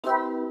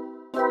Welcome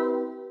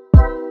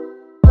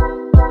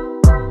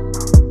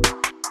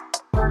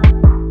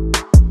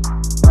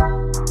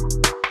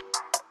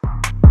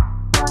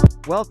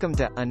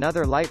to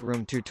another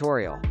Lightroom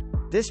tutorial.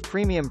 This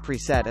premium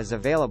preset is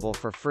available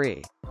for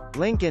free.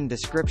 Link in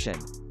description.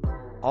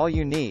 All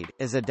you need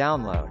is a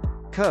download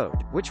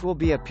code, which will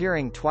be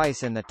appearing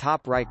twice in the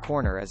top right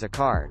corner as a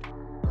card.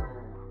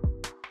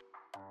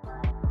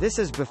 This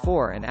is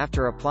before and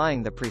after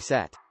applying the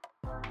preset.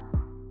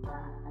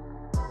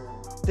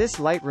 This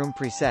Lightroom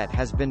preset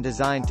has been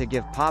designed to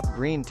give pop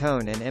green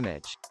tone in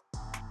image.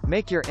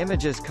 Make your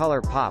image's color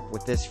pop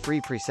with this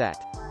free preset.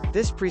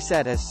 This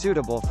preset is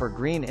suitable for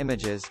green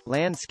images,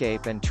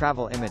 landscape and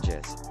travel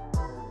images.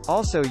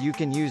 Also, you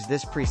can use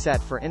this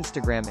preset for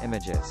Instagram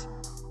images.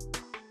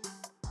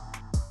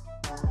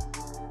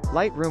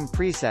 Lightroom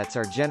presets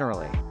are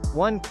generally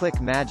one-click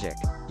magic.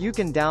 You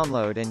can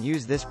download and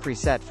use this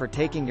preset for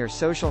taking your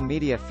social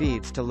media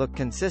feeds to look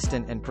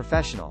consistent and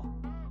professional.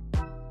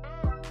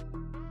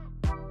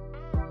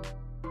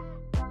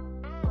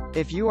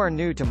 If you are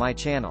new to my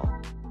channel,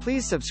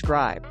 please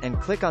subscribe, and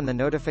click on the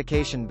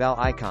notification bell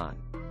icon,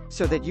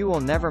 so that you will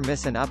never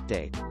miss an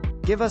update.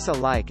 Give us a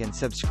like and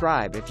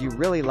subscribe if you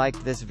really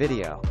liked this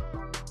video,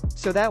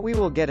 so that we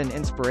will get an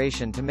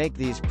inspiration to make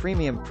these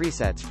premium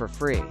presets for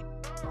free.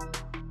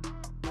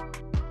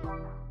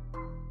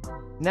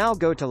 Now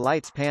go to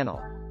Lights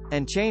panel,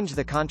 and change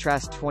the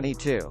contrast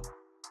 22.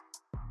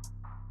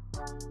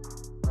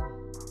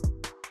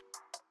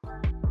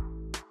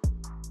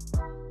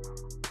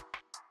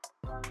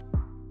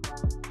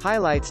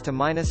 Highlights to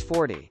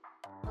 -40.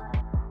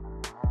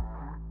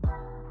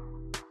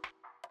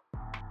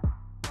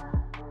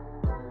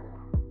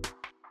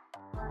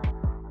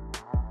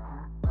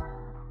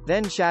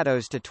 Then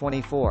shadows to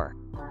 24.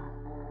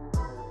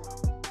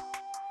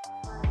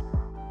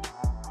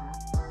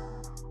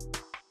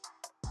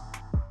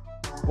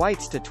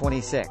 Whites to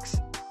 26.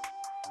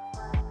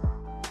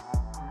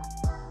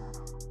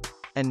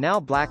 And now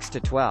blacks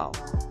to 12.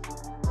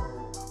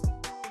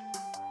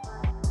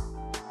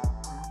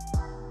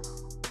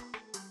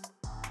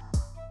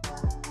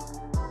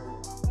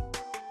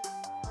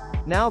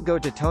 Now go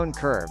to Tone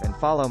Curve and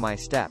follow my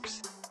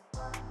steps.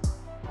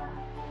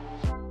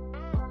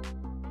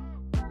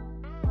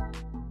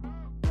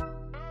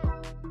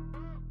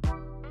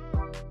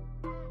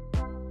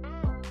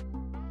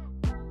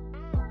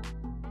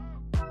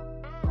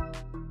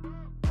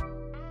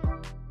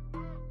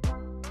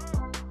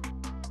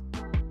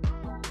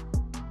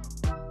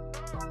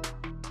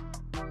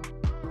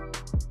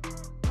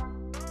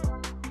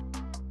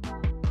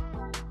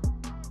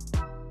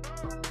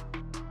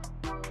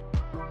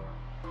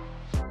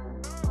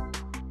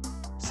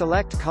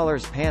 Select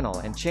Colors panel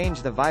and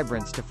change the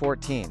vibrance to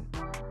 14.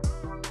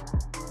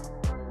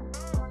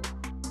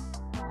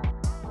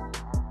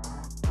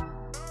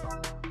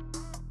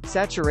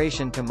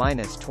 Saturation to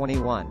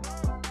 -21.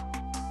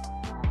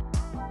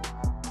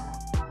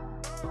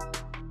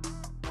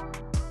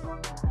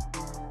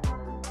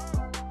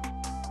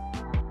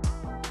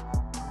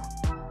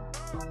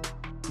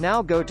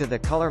 Now go to the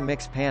Color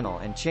Mix panel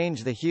and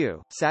change the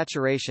hue,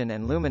 saturation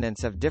and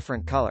luminance of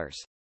different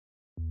colors.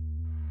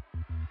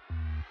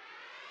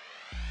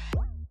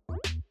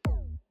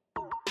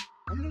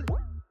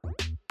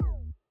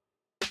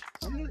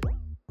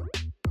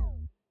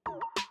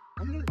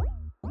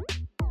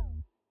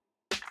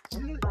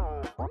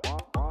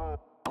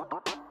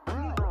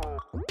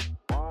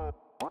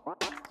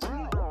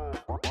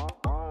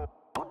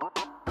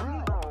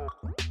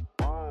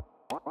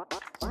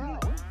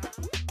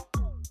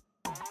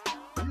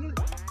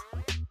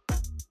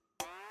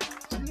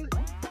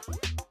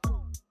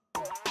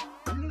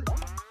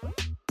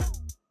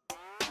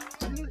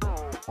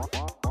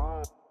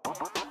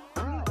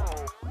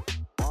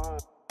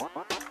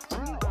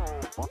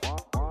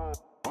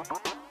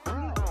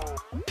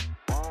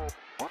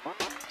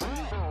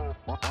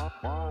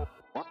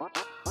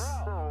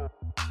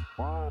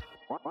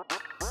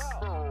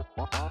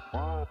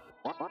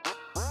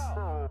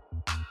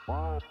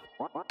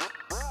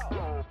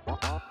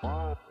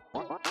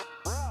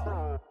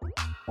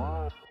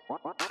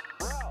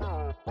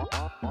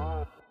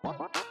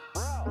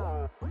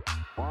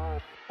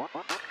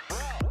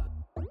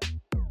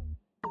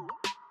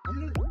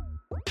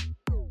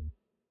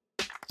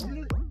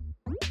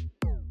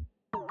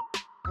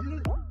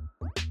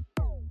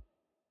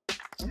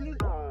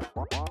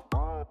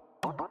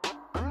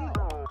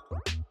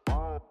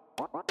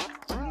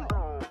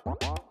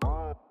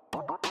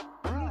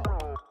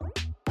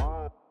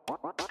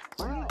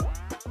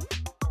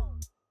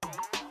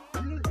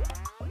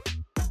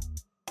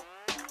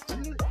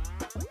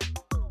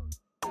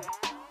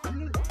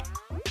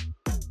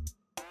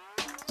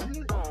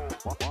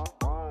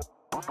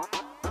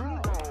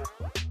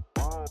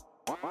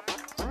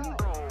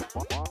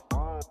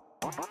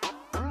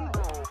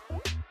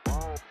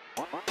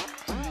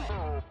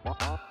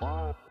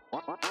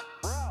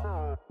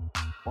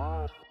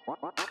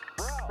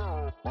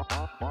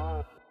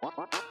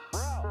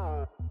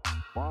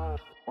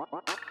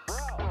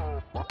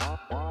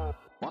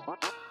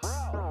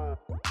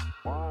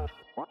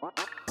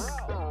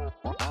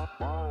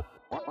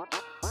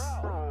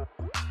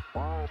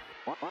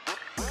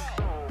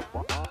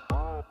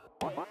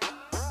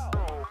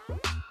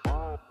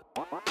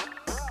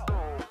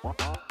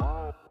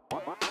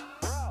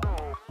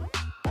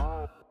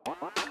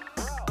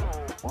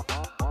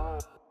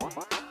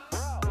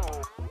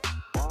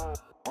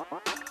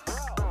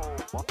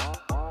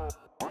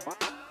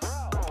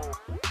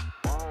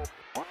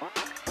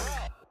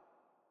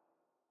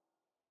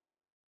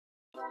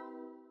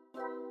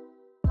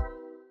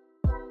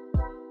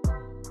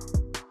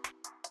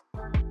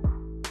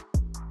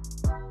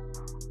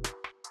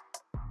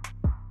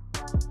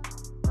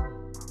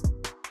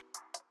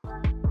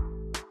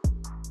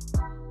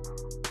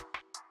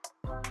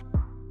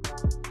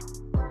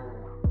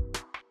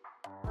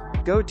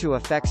 Go to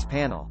Effects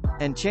panel,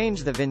 and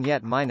change the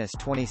vignette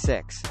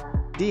 -26.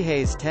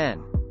 Dehaze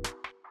 10.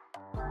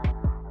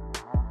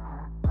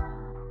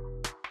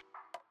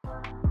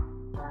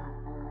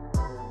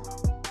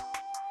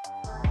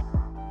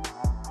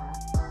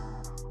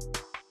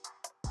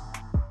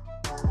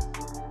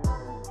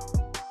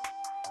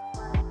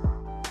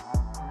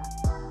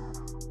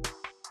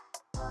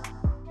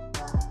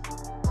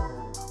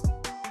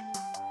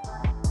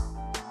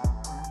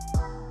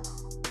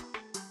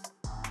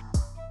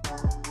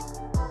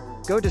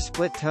 Go to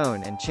Split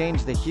Tone and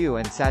change the hue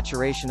and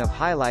saturation of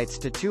highlights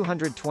to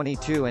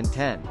 222 and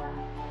 10.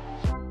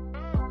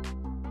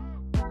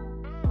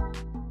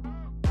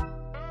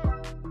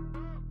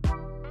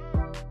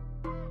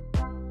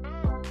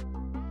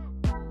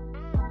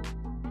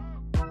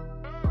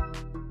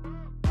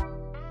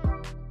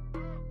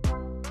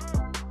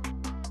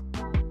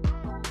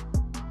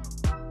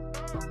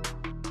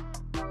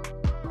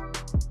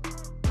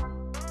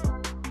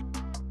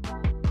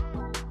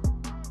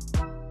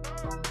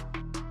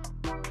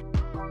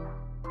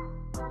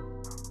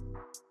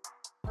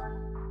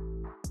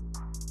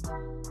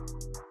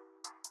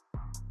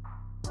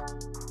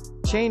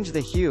 Change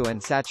the hue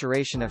and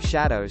saturation of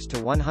shadows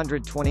to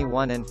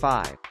 121 and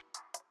 5.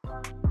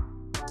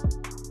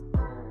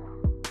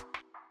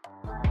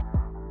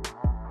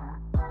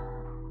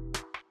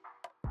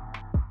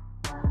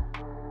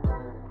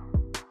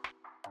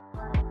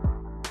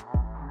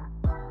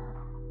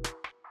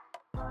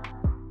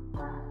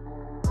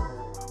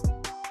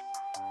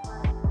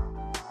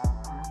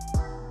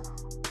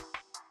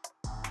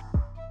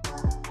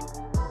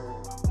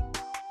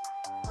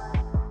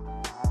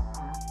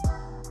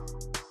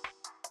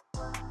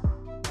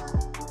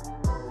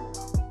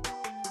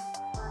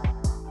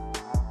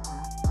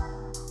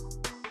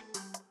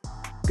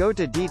 Go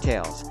to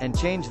Details, and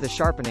change the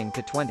sharpening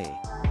to 20.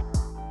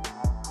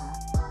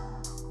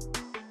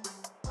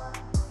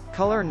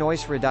 Color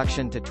Noise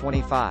Reduction to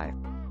 25.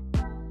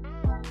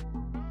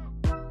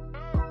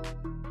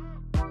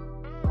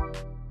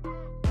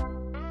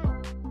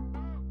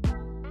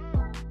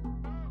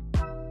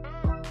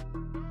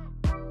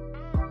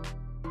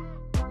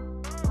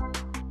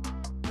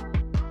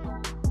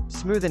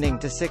 Smoothening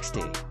to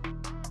 60.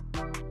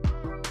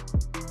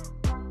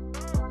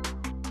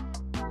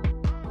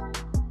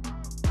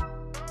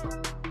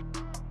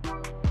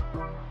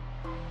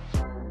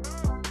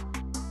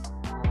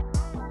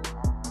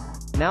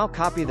 Now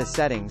copy the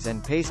settings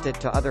and paste it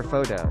to other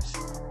photos.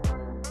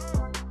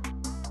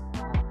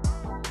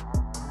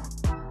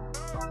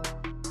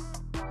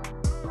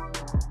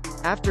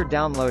 After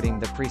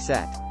downloading the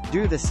preset,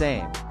 do the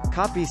same.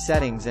 Copy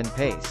settings and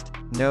paste.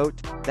 Note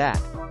that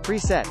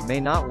preset may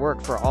not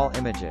work for all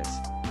images.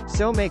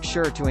 So make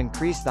sure to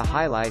increase the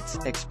highlights,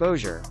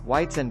 exposure,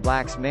 whites and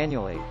blacks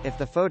manually, if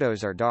the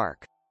photos are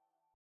dark.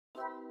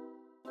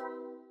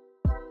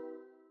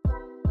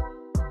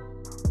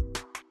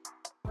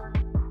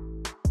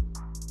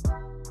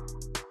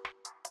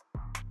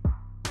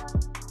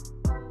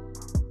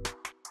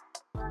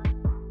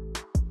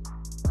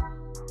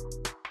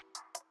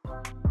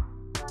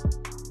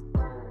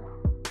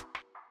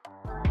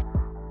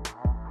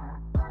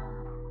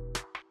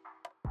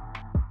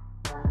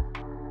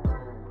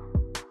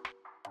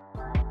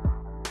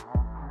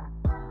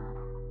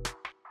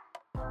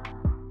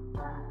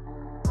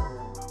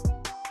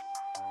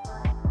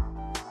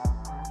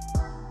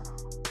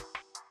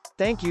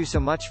 Thank you so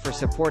much for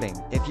supporting.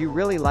 If you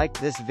really liked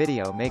this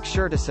video, make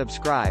sure to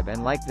subscribe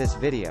and like this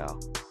video.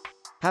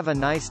 Have a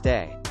nice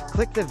day.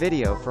 Click the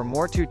video for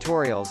more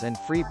tutorials and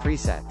free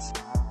presets.